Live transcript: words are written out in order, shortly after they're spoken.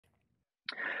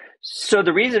So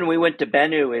the reason we went to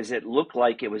Bennu is it looked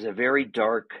like it was a very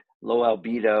dark, low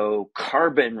albedo,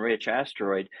 carbon-rich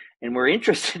asteroid, and we're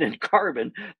interested in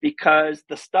carbon because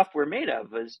the stuff we're made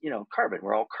of is, carbon.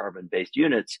 We're all carbon-based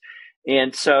units.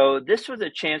 And so this was a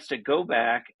chance to go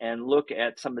back and look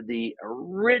at some of the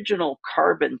original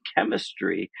carbon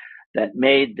chemistry that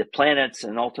made the planets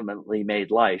and ultimately made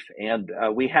life. And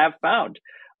we have found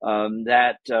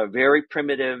that very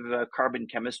primitive carbon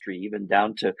chemistry, even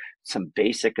down to some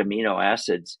basic amino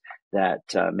acids that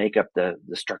make up the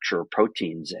structure of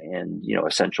proteins and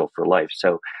essential for life.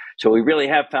 So we really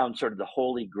have found sort of the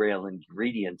holy grail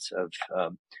ingredients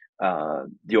of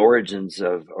the origins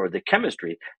of or the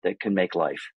chemistry that can make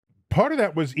life. Part of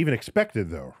that was even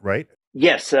expected, though, right?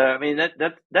 Yes, I mean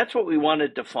that's what we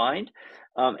wanted to find.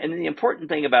 And the important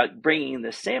thing about bringing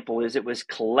the sample is it was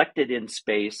collected in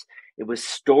space. It was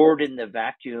stored in the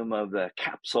vacuum of the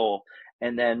capsule,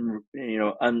 and then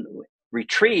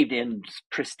retrieved in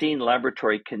pristine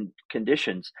laboratory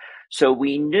conditions. So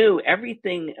we knew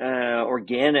everything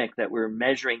organic that we're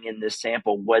measuring in this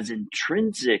sample was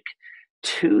intrinsic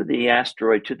to the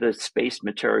asteroid, to the space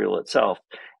material itself,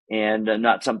 and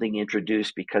not something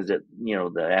introduced because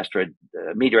the asteroid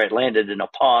meteorite landed in a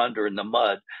pond or in the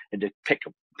mud, and to pick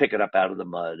it up out of the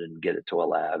mud and get it to a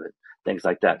lab and things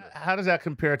like that. How does that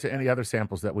compare to any other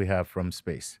samples that we have from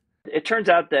space? It turns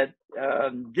out that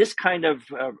this kind of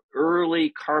early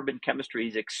carbon chemistry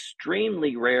is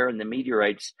extremely rare in the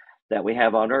meteorites that we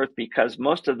have on Earth, because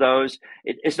most of those,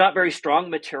 it's not very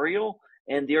strong material,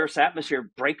 and the Earth's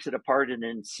atmosphere breaks it apart and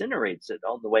incinerates it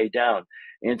on the way down.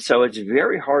 And so it's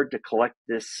very hard to collect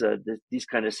these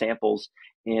kind of samples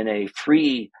in a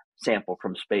free sample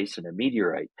from space in a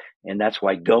meteorite. And that's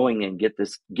why going and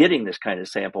getting this kind of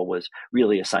sample was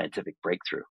really a scientific breakthrough.